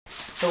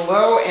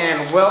Hello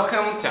and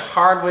welcome to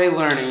Hard Way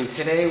Learning.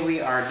 Today we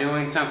are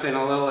doing something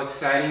a little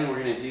exciting.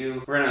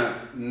 We're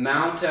gonna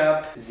mount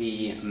up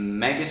the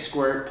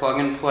Megasquirt Plug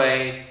and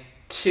Play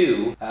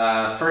 2.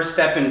 First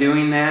step in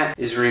doing that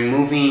is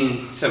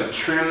removing some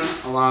trim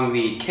along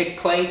the kick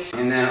plate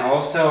and then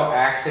also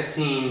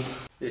accessing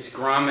this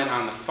grommet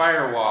on the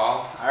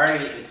firewall.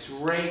 It's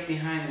right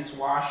behind this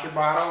washer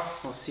bottle.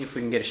 We'll see if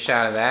we can get a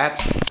shot of that.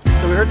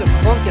 So we heard them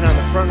clunking on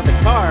the front of the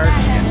car.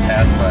 Getting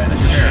passed by the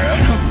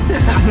sheriff.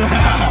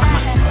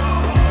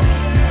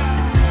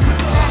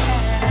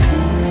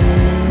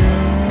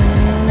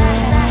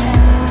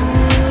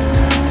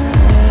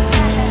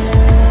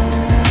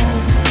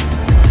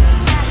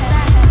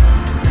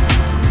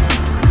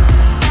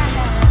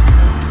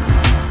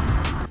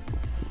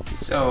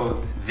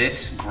 So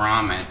this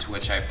grommet,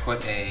 which I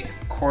put a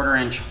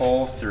 1/4-inch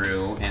hole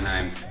through, and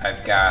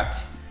I've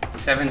got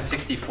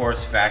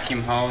 7/64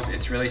 vacuum hose.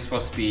 It's really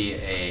supposed to be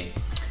a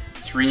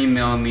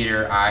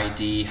 3mm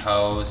ID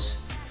hose,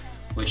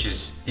 which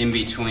is in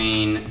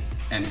between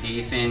an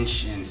 1/8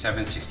 inch and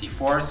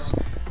 7/64.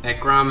 That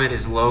grommet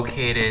is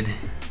located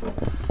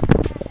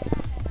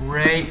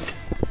right,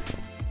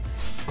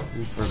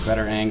 for a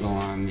better angle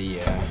on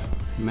the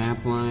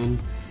map line.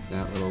 It's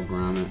that little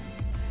grommet.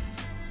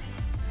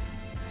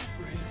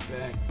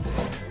 Back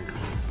there,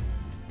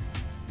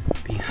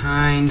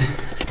 behind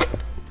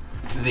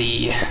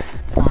the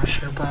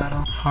washer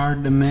bottle,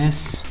 hard to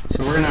miss.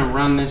 So we're gonna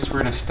run this, we're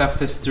gonna stuff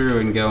this through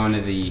and go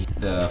into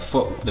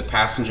the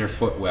passenger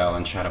footwell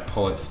and try to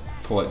pull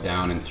it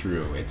down and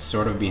through. It's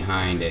sort of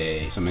behind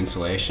some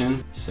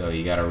insulation, so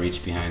you gotta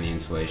reach behind the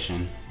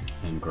insulation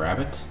and grab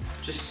it.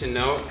 Just to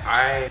note,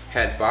 I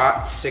had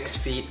bought 6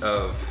 feet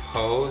of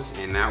hose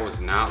and that was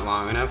not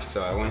long enough,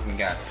 so I went and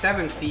got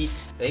 7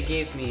 feet. They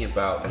gave me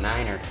about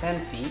 9 or 10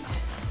 feet.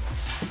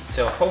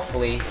 So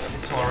hopefully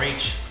this will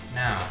reach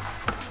now.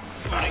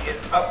 I'm gonna get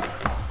up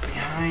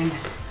behind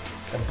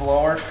the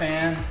blower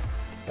fan,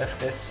 lift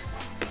this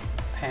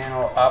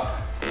panel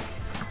up,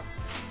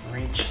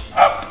 reach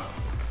up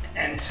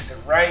and to the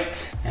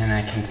right, and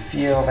I can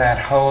feel that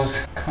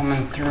hose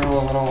coming through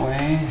a little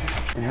ways.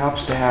 It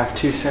helps to have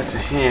 2 sets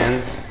of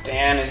hands.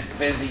 Dan is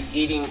busy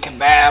eating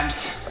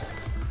kebabs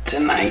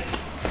tonight,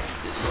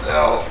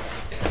 so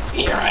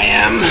here I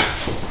am,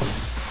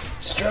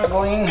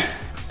 struggling,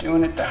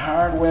 doing it the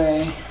hard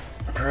way,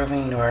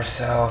 proving to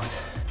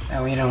ourselves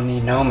that we don't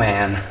need no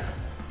man,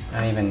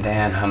 not even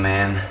Dan, huh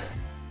man.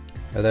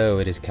 Hello,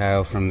 it is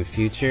Kyle from the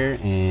future,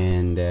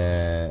 and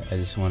I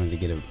just wanted to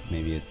get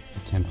maybe an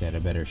attempt at a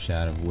better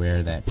shot of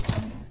where that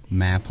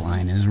map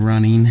line is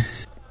running.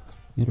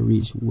 You gotta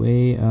reach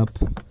way up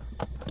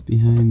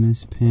behind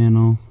this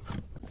panel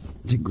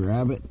to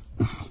grab it,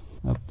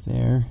 up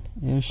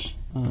there-ish.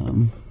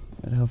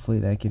 But hopefully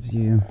that gives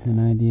you an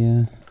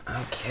idea.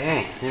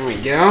 Okay, there we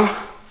go.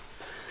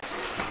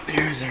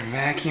 There's our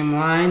vacuum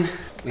line.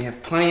 We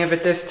have plenty of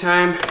it this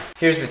time.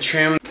 Here's the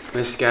trim.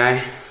 This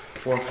guy,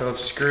 4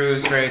 Phillips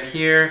screws right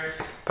here.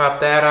 Pop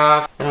that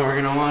off. Now we're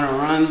gonna wanna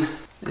run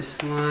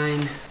this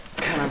line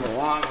kind of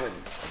along with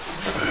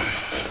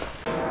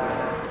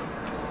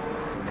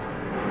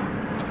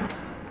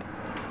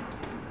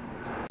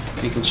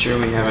making sure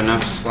we have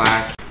enough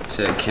slack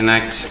to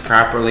connect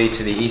properly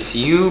to the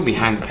ECU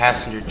behind the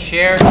passenger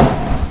chair.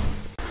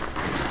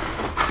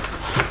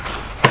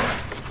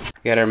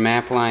 We got our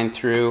map line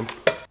through.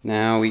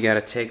 Now we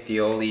gotta take the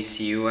old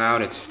ECU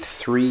out. It's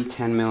 3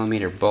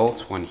 10mm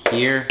bolts, one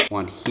here,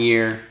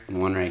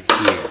 and one right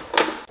here.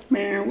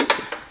 Man,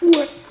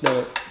 what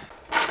the?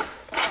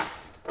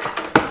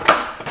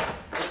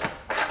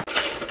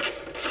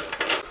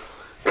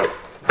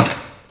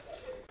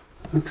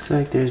 Looks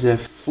like there's a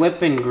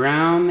flipping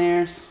ground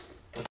there.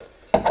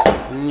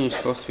 And then you're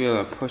supposed to be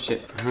able to push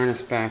it,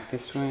 harness back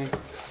this way.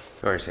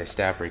 Of course, I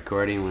stop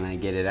recording when I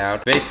get it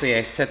out. Basically,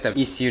 I set the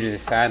ECU to the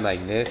side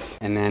like this,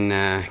 and then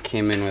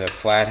came in with a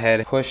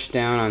flathead, pushed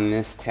down on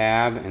this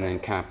tab, and then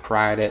kind of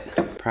pried it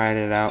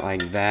out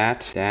like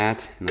that,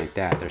 and like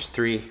that. There's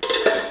 3.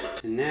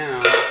 So now,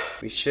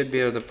 we should be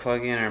able to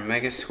plug in our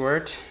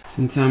Megasquirt.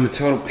 Since I'm a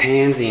total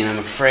pansy and I'm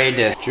afraid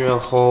to drill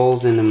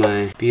holes into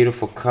my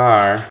beautiful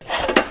car,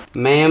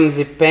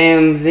 mamsy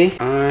pamsy,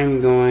 I'm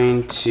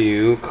going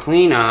to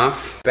clean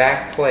off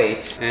back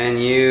plate and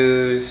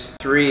use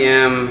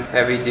 3M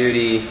heavy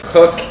duty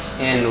hook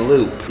and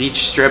loop.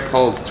 Each strip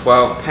holds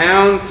 12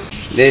 pounds.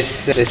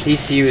 This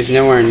ECU is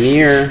nowhere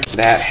near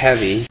that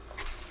heavy.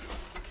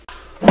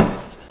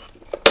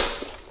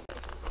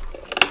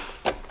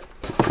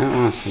 That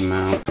wants to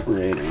mount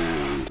right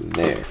around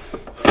there.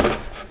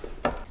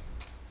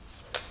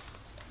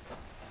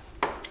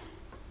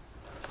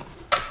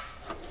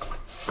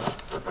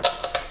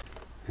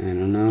 I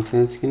don't know if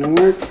that's gonna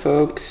work,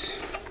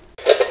 folks.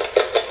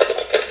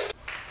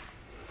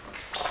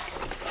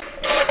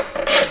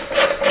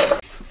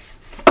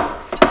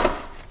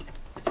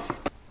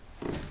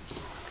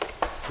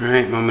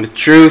 Alright, moment of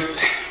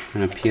truth.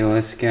 I'm gonna peel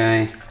this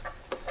guy.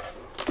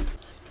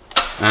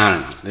 I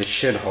don't know, this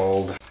should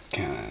hold.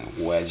 Kind of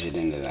wedge it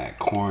into that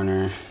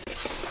corner.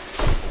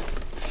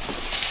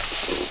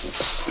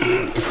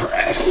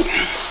 Press.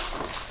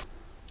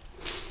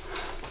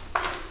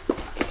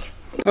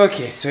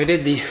 Okay, so I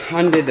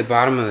undid the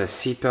bottom of the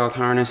seatbelt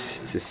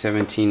harness. It's a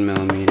 17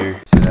 millimeter,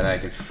 so that I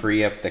could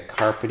free up the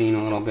carpeting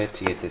a little bit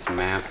to get this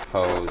map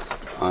hose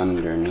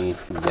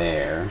underneath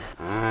there.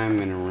 I'm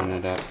gonna run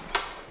it up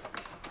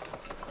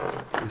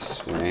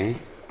this way.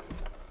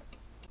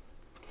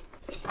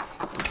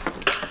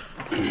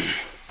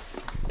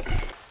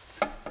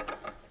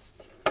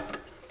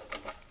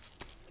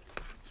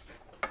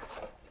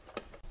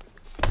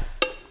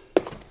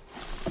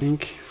 I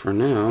think for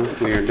now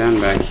we are done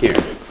back here.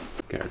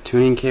 Got our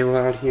tuning cable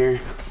out here.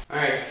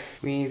 Alright,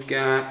 we've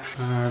got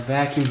our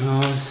vacuum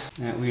hose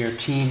that we are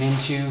teeing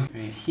into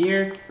right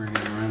here. We're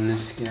gonna run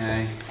this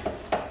guy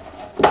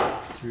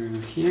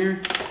through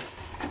here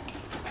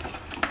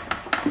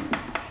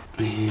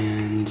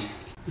and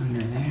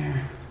under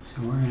there.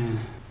 So we're gonna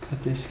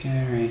put this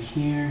guy right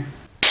here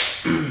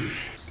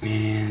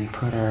and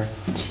put our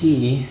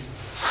tee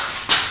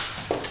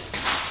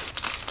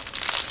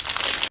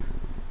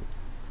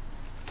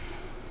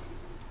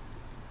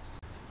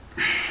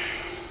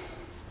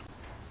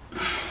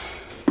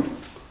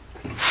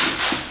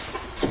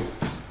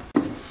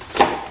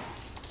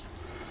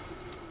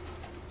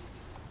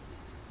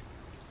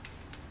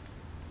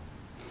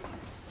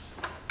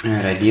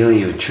Alright, ideally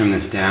you would trim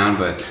this down,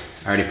 but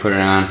I already put it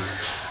on.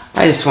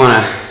 I just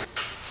want to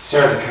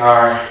start the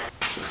car,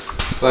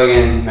 plug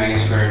in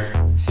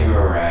Megasquirt, see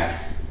where we're at.